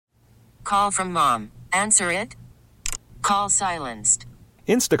call from mom. Answer it. Call silenced.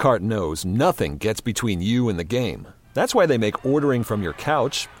 Instacart knows nothing gets between you and the game. That's why they make ordering from your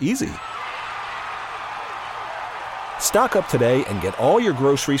couch easy. Stock up today and get all your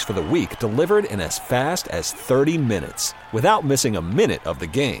groceries for the week delivered in as fast as 30 minutes without missing a minute of the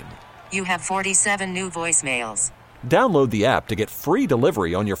game. You have 47 new voicemails. Download the app to get free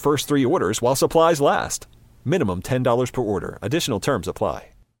delivery on your first 3 orders while supplies last. Minimum $10 per order. Additional terms apply.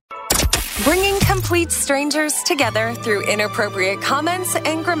 Bringing complete strangers together through inappropriate comments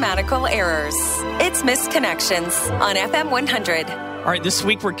and grammatical errors. It's Misconnections on FM 100. All right, this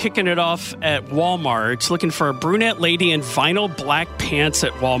week we're kicking it off at Walmart, looking for a brunette lady in vinyl black pants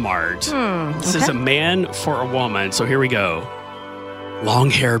at Walmart. This is a man for a woman, so here we go.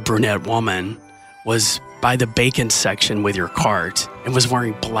 Long-haired brunette woman was by the bacon section with your cart and was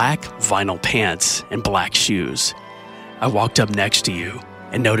wearing black vinyl pants and black shoes. I walked up next to you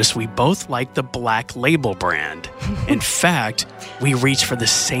and noticed we both like the Black Label brand. In fact, we reached for the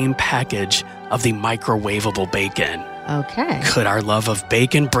same package of the microwavable bacon. Okay. Could our love of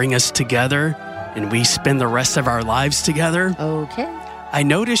bacon bring us together and we spend the rest of our lives together? Okay. I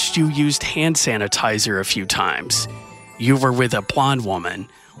noticed you used hand sanitizer a few times. You were with a blonde woman.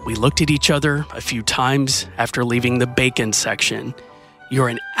 We looked at each other a few times after leaving the bacon section. You're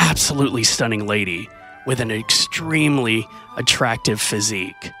an absolutely stunning lady with an extremely attractive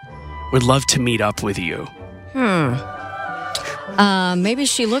physique. Would love to meet up with you. Maybe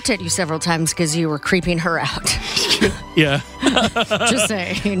she looked at you several times because you were creeping her out. Yeah. Just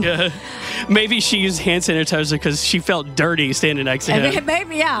saying. Yeah. Maybe she used hand sanitizer because she felt dirty standing next to him.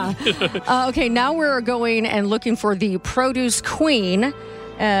 Maybe, yeah. Okay, now we're going and looking for the produce queen.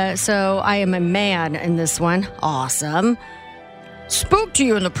 So I am a man in this one. Awesome. Spoke to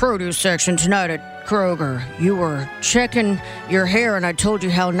you in the produce section tonight at Kroger. You were checking your hair and I told you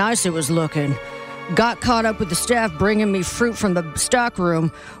how nice it was looking. Got caught up with the staff bringing me fruit from the stock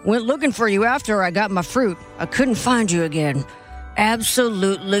room. Went looking for you after I got my fruit. I couldn't find you again.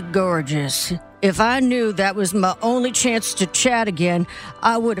 Absolutely gorgeous. If I knew that was my only chance to chat again,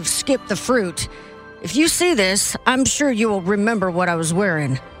 I would have skipped the fruit. If you see this, I'm sure you will remember what I was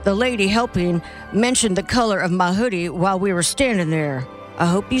wearing. The lady helping mentioned the color of my hoodie while we were standing there. I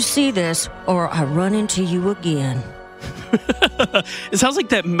hope you see this or I run into you again. It sounds like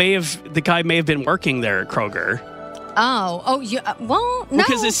the guy may have been working there at Kroger. Yeah. Well, no.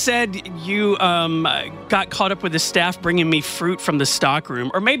 Because it said you got caught up with the staff bringing me fruit from the stock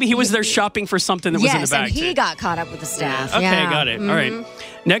room. Or maybe he was there shopping for something that was in the bag. Yes, and he got caught up with the staff. Okay, yeah. got it. Mm-hmm. All right.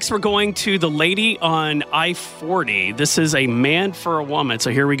 Next, we're going to the lady on I-40. This is a man for a woman, so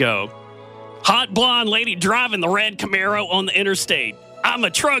here we go. Hot blonde lady driving the red Camaro on the interstate. I'm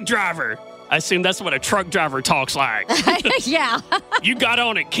a truck driver. I assume that's what a truck driver talks like. Yeah. You got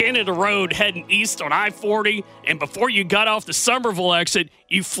on at Canada Road heading east on I-40, and before you got off the Somerville exit,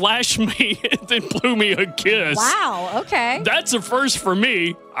 you flashed me and then blew me a kiss. Wow, okay. That's a first for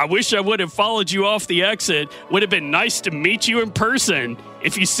me. I wish I would have followed you off the exit. Would have been nice to meet you in person.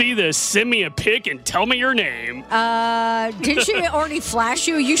 If you see this, send me a pic and tell me your name. Didn't she already flash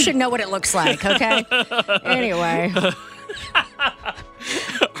you? You should know what it looks like, okay? Anyway.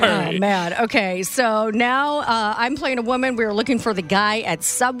 Right. Oh, man. Okay, so now I'm playing a woman. We're looking for the guy at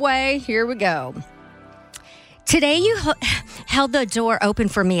Subway. Here we go. Today you held the door open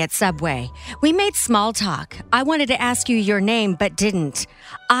for me at Subway. We made small talk. I wanted to ask you your name, but didn't.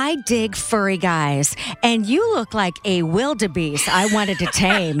 I dig furry guys, and you look like a wildebeest I wanted to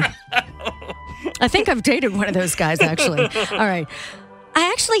tame. I think I've dated one of those guys, actually. All right. I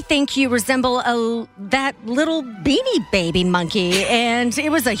actually think you resemble that little beanie baby monkey, and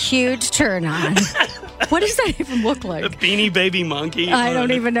it was a huge turn on. What does that even look like? A beanie baby monkey? I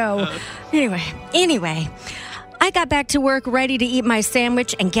don't even know. Anyway, I got back to work ready to eat my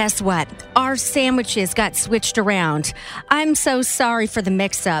sandwich, and guess what? Our sandwiches got switched around. I'm so sorry for the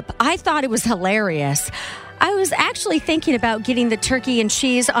mix-up. I thought it was hilarious. I was actually thinking about getting the turkey and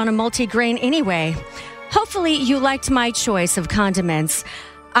cheese on a multi-grain anyway. Hopefully you liked my choice of condiments.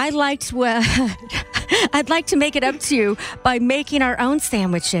 I'd like to make it up to you by making our own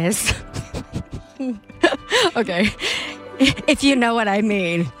sandwiches. Okay. If you know what I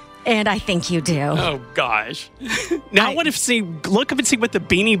mean. And I think you do. Oh, gosh. Now I want to look up and see what the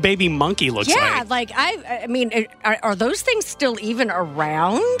beanie baby monkey looks like. Yeah, I mean, are those things still even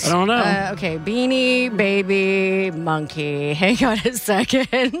around? I don't know. Okay, beanie baby monkey. Hang on a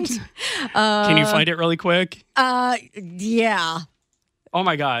second. Can you find it really quick? Yeah. Oh,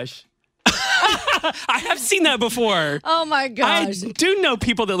 my gosh. I have seen that before. Oh, my gosh. I do know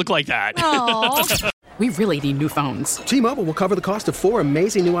people that look like that. Aww. we really need new phones. T-Mobile will cover the cost of 4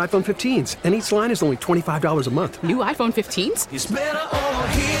 amazing new iPhone 15s, and each line is only $25 a month. New iPhone 15s? It's better over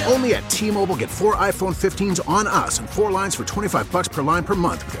here. Only at T-Mobile, get 4 iPhone 15s on us and 4 lines for $25 per line per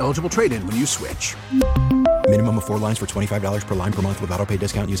month with eligible trade-in when you switch. Minimum of 4 lines for $25 per line per month with autopay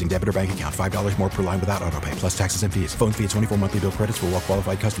discount using debit or bank account. $5 more per line without autopay, plus taxes and fees. Phone fee at 24 monthly bill credits for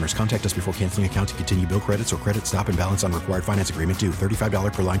well-qualified customers. Contact us before canceling account to continue bill credits or credit stop and balance on required finance agreement due.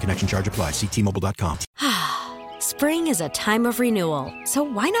 $35 per line connection charge applies. See T-Mobile.com. Spring is a time of renewal, so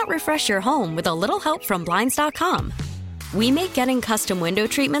why not refresh your home with a little help from Blinds.com? We make getting custom window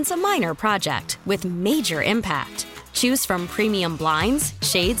treatments a minor project with major impact. Choose from premium blinds,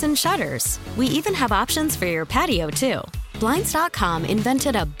 shades, and shutters. We even have options for your patio, too. Blinds.com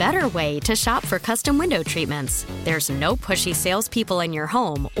invented a better way to shop for custom window treatments. There's no pushy salespeople in your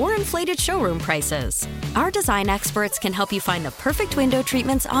home or inflated showroom prices. Our design experts can help you find the perfect window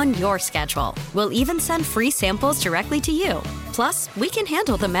treatments on your schedule. We'll even send free samples directly to you. Plus, we can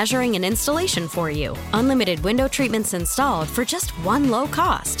handle the measuring and installation for you. Unlimited window treatments installed for just one low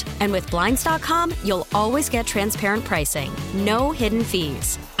cost. And with Blinds.com, you'll always get transparent pricing. No hidden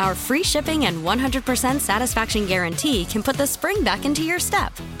fees. Our free shipping and 100% satisfaction guarantee can put the spring back into your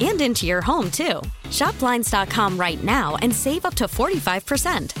step and into your home, too. Shop Blinds.com right now and save up to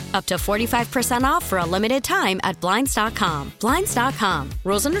 45%. Up to 45% off for a limited time at Blinds.com. Blinds.com.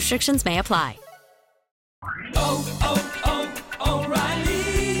 Rules and restrictions may apply.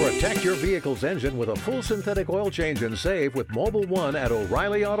 O'Reilly. Protect your vehicle's engine with a full synthetic oil change and save with Mobile One at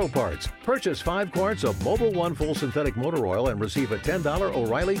O'Reilly Auto Parts. Purchase 5 quarts of Mobile One full synthetic motor oil and receive a $10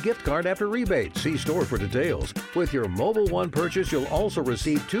 O'Reilly gift card after rebate. See store for details. With your Mobile One purchase, you'll also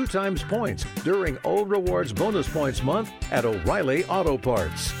receive 2 times points during O Rewards Bonus Points Month at O'Reilly Auto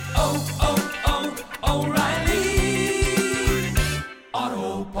Parts. O'Reilly.